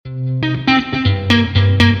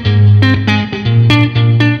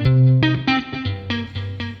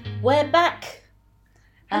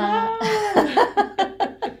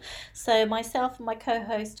So myself and my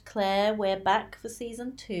co-host Claire, we're back for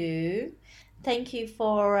season 2. Thank you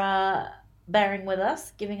for bearing with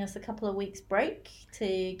us, giving us a couple of weeks break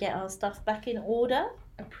to get our stuff back in order.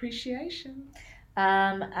 Appreciation.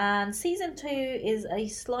 And season 2 is a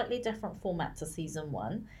slightly different format to season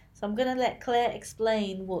 1. So I'm going to let Claire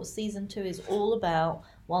explain what season 2 is all about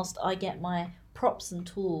whilst I get my props and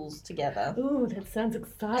tools together. Ooh, that sounds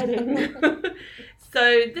exciting.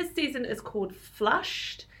 So this season is called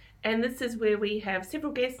Flushed, and this is where we have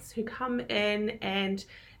several guests who come in and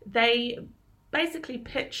they basically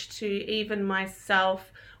pitch to Eve and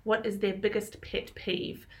myself what is their biggest pet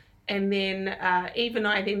peeve, and then Eve and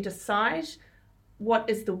I then decide what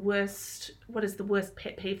is the worst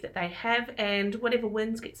pet peeve that they have, and whatever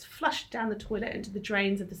wins gets flushed down the toilet into the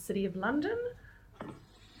drains of the City of London.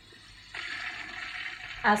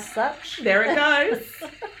 As such. There it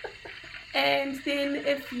goes. And then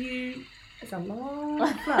if you... It's a long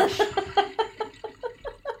flush.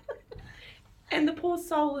 And the poor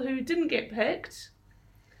soul who didn't get picked,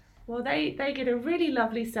 well, they get a really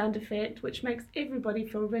lovely sound effect, which makes everybody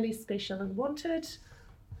feel really special and wanted.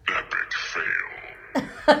 Epic fail.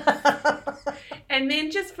 And then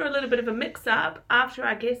just for a little bit of a mix-up, after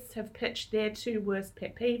our guests have pitched their 2 worst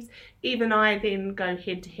pet peeves, Eve and I then go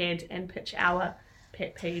head-to-head and pitch our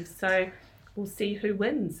pet peeves. So we'll see who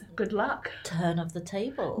wins. Good luck. Turn of the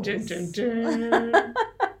tables. Dun, dun, dun.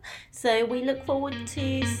 So we look forward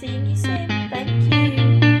to seeing you soon. Thank you.